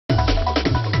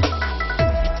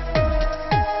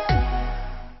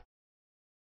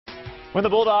When the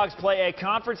Bulldogs play a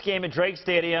conference game at Drake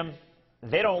Stadium,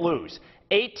 they don't lose.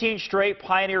 18 straight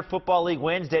Pioneer Football League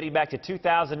wins dating back to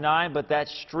 2009, but that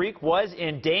streak was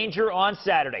in danger on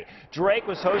Saturday. Drake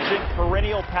was hosting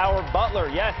perennial power Butler.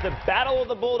 Yes, the battle of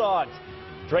the Bulldogs.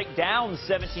 Drake down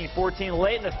 17-14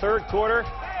 late in the third quarter.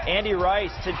 Andy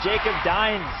Rice to Jacob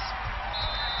Dines.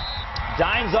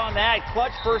 Dines on that,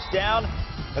 clutch first down.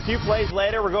 A few plays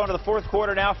later, we're going to the fourth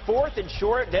quarter now. Fourth and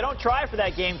short. They don't try for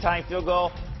that game-time field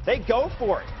goal. They go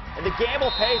for it, and the gamble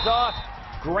pays off.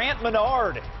 Grant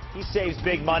Menard, he saves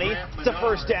big money. It's a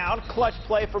first down, clutch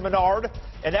play for Menard,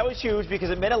 and that was huge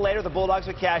because a minute later the Bulldogs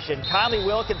would cash in. Conley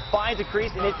Wilkins finds a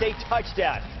crease, and it's a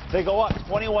touchdown. They go up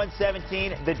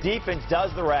 21-17. The defense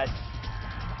does the rest,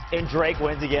 and Drake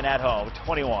wins again at home,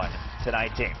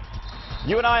 21-19.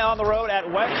 UNI on the road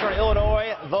at Western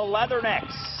Illinois, the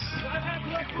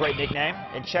Leathernecks. Great nickname.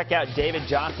 And check out David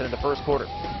Johnson in the first quarter.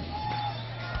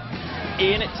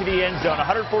 Into the end zone,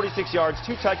 146 yards,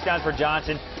 2 touchdowns for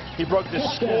Johnson. He broke the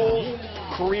school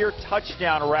career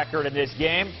touchdown record in this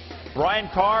game. Brian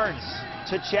Carnes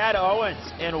to Chad Owens,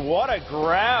 and what a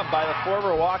grab by the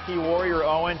former Milwaukee Warrior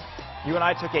Owens.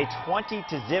 UNI took a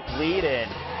 20-0 lead and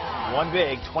won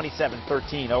big,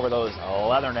 27-13 over those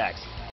Leathernecks.